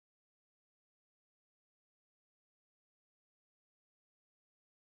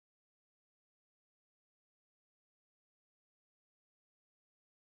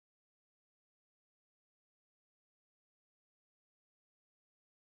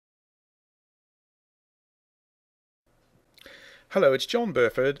Hello, it's John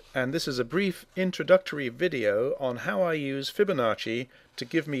Burford, and this is a brief introductory video on how I use Fibonacci to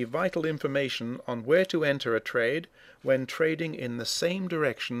give me vital information on where to enter a trade when trading in the same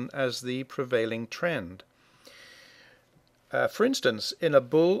direction as the prevailing trend. For instance, in a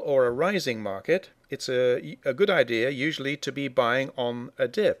bull or a rising market, it's a good idea usually to be buying on a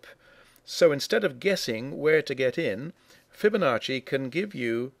dip. So instead of guessing where to get in, Fibonacci can give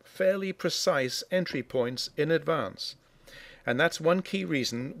you fairly precise entry points in advance. And that's one key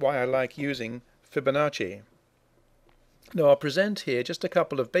reason why I like using Fibonacci. Now I'll present here just a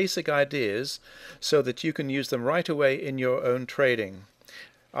couple of basic ideas so that you can use them right away in your own trading.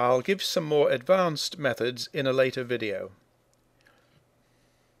 I'll give some more advanced methods in a later video.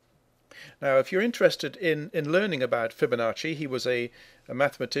 Now if you're interested in learning about Fibonacci, he was a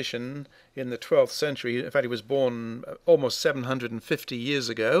mathematician in the 12th century. In fact, he was born almost 750 years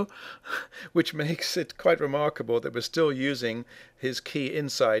ago, which makes it quite remarkable that we're still using his key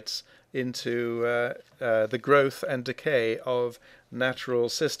insights into the growth and decay of natural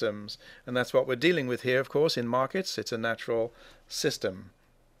systems. And that's what we're dealing with here, of course, in markets. It's a natural system.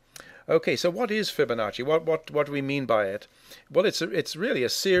 Okay, so what is Fibonacci? What do we mean by it? Well, it's really a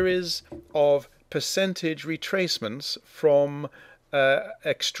series of percentage retracements from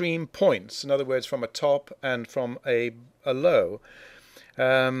extreme points. In other words, from a top and from a low.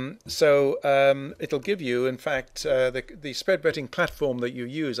 It'll give you, in fact, the spread betting platform that you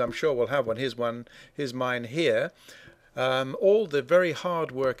use. I'm sure we'll have one. Here's mine here. All the very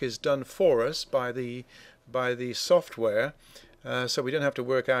hard work is done for us by the software. So we don't have to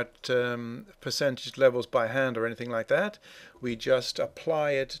work out percentage levels by hand or anything like that. We just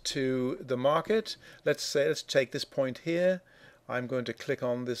apply it to the market. Let's take this point here. I'm going to click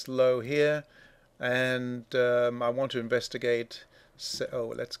on this low here, and I want to investigate.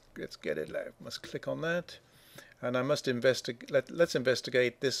 Let's get it. I must click on that, and I must investigate. Let's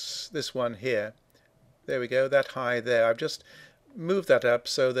investigate this one here. There we go. That high there. I've just move that up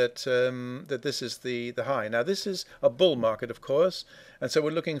so that that this is the high. Now this is a bull market, of course, and so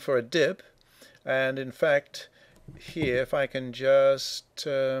we're looking for a dip. And in fact, here, if I can just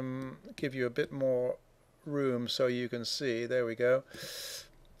give you a bit more room so you can see, there we go.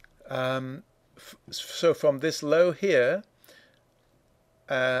 So from this low here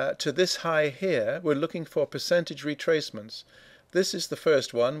to this high here, we're looking for percentage retracements. This is the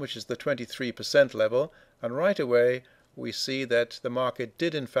first one, which is the 23% level, and right away we see that the market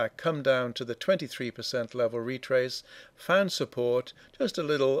did in fact come down to the 23% level retrace, found support, just a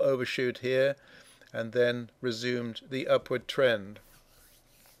little overshoot here, and then resumed the upward trend.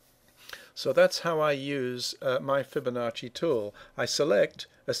 So that's how I use my Fibonacci tool. I select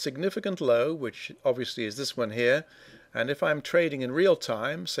a significant low, which obviously is this one here, and if I'm trading in real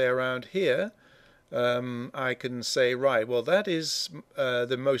time, say around here, I can say, right, well that is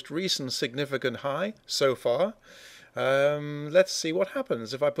the most recent significant high so far. Let's see what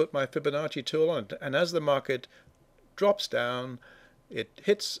happens if I put my Fibonacci tool on it. And as the market drops down, it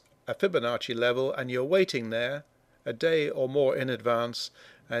hits a Fibonacci level, and you're waiting there a day or more in advance,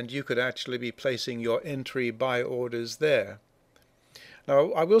 and you could actually be placing your entry buy orders there.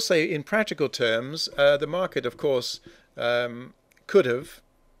 Now, I will say in practical terms, the market, of course, could have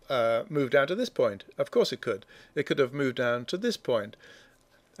moved down to this point. Of course it could. It could have moved down to this point.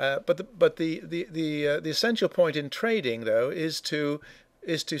 But the essential point in trading, though, is to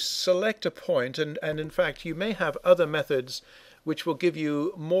select a point, and in fact you may have other methods which will give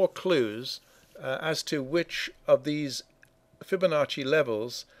you more clues as to which of these Fibonacci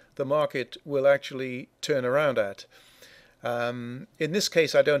levels the market will actually turn around at. In this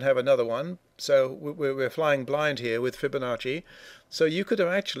case I don't have another one, so we're flying blind here with Fibonacci. So you could have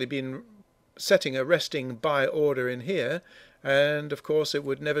actually been setting a resting buy order in here, and of course it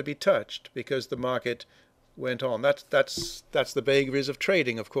would never be touched because the market went on. That's the vagaries of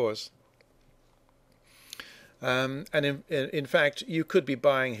trading, of course. And in fact, you could be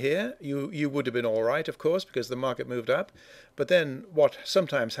buying here. You would have been all right, of course, because the market moved up. But then what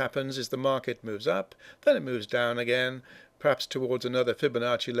sometimes happens is the market moves up, then it moves down again, perhaps towards another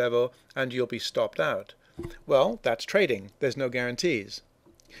Fibonacci level, and you'll be stopped out. Well, that's trading. There's no guarantees.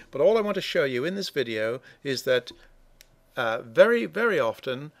 But all I want to show you in this video is that very, very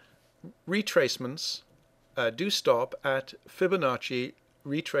often retracements do stop at Fibonacci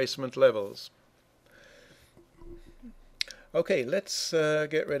retracement levels. Okay, let's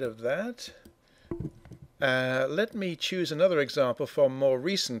get rid of that. Let me choose another example from more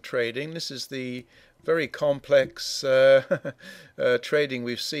recent trading. This is the very complex trading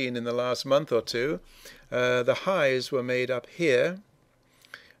we've seen in the last month or two. The highs were made up here,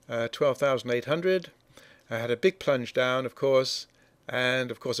 12,800. I had a big plunge down, of course, and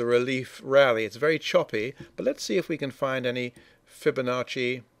of course a relief rally. It's very choppy, but let's see if we can find any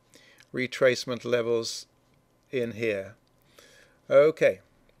Fibonacci retracement levels in here. Okay,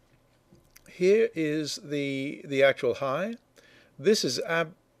 here is the actual high. This is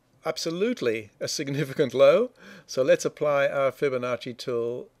absolutely a significant low, so let's apply our Fibonacci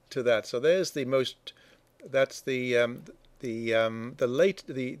tool to that. So there's the most, that's the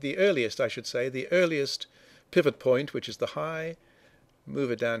earliest, I should say, the earliest pivot point, which is the high.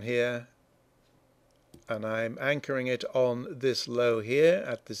 Move it down here, and I'm anchoring it on this low here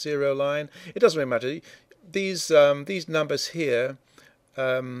at the 0 line. It doesn't really matter. These numbers here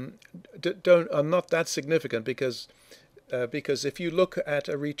are not that significant because if you look at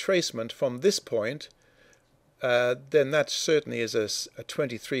a retracement from this point, then that certainly is a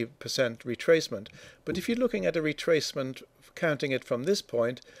 23% retracement. But if you're looking at a retracement, counting it from this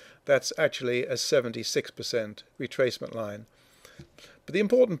point, that's actually a 76% retracement line. But the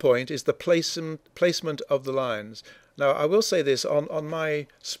important point is the placement of the lines. Now, I will say this, on my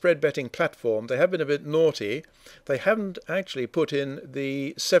spread betting platform, they have been a bit naughty. They haven't actually put in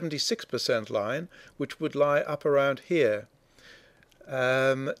the 76% line, which would lie up around here.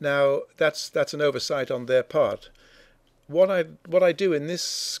 Now, that's an oversight on their part. What I do in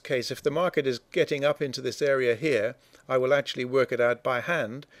this case, if the market is getting up into this area here, I will actually work it out by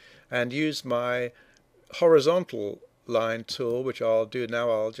hand and use my horizontal line tool, which I'll do now.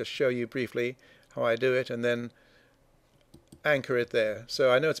 I'll just show you briefly how I do it and then anchor it there.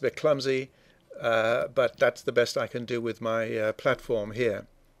 So I know it's a bit clumsy, but that's the best I can do with my platform here.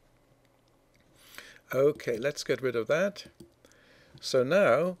 Okay, let's get rid of that. So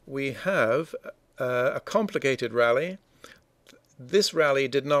now we have a complicated rally. This rally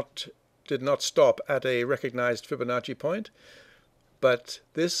did not stop at a recognized Fibonacci point, but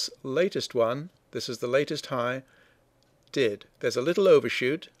this latest one, this is the latest high, did. There's a little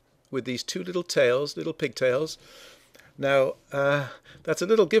overshoot with these two little tails, little pigtails. Now, that's a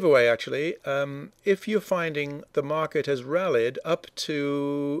little giveaway actually. If you're finding the market has rallied up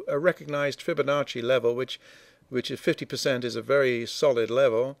to a recognized Fibonacci level, which is 50% is a very solid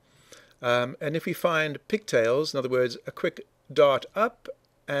level, and if we find pigtails, in other words, a quick dart up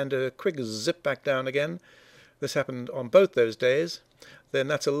and a quick zip back down again, this happened on both those days, then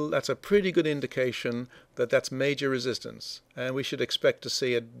that's a pretty good indication that that's major resistance, and we should expect to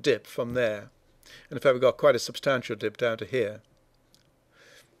see a dip from there. And in fact, we've got quite a substantial dip down to here.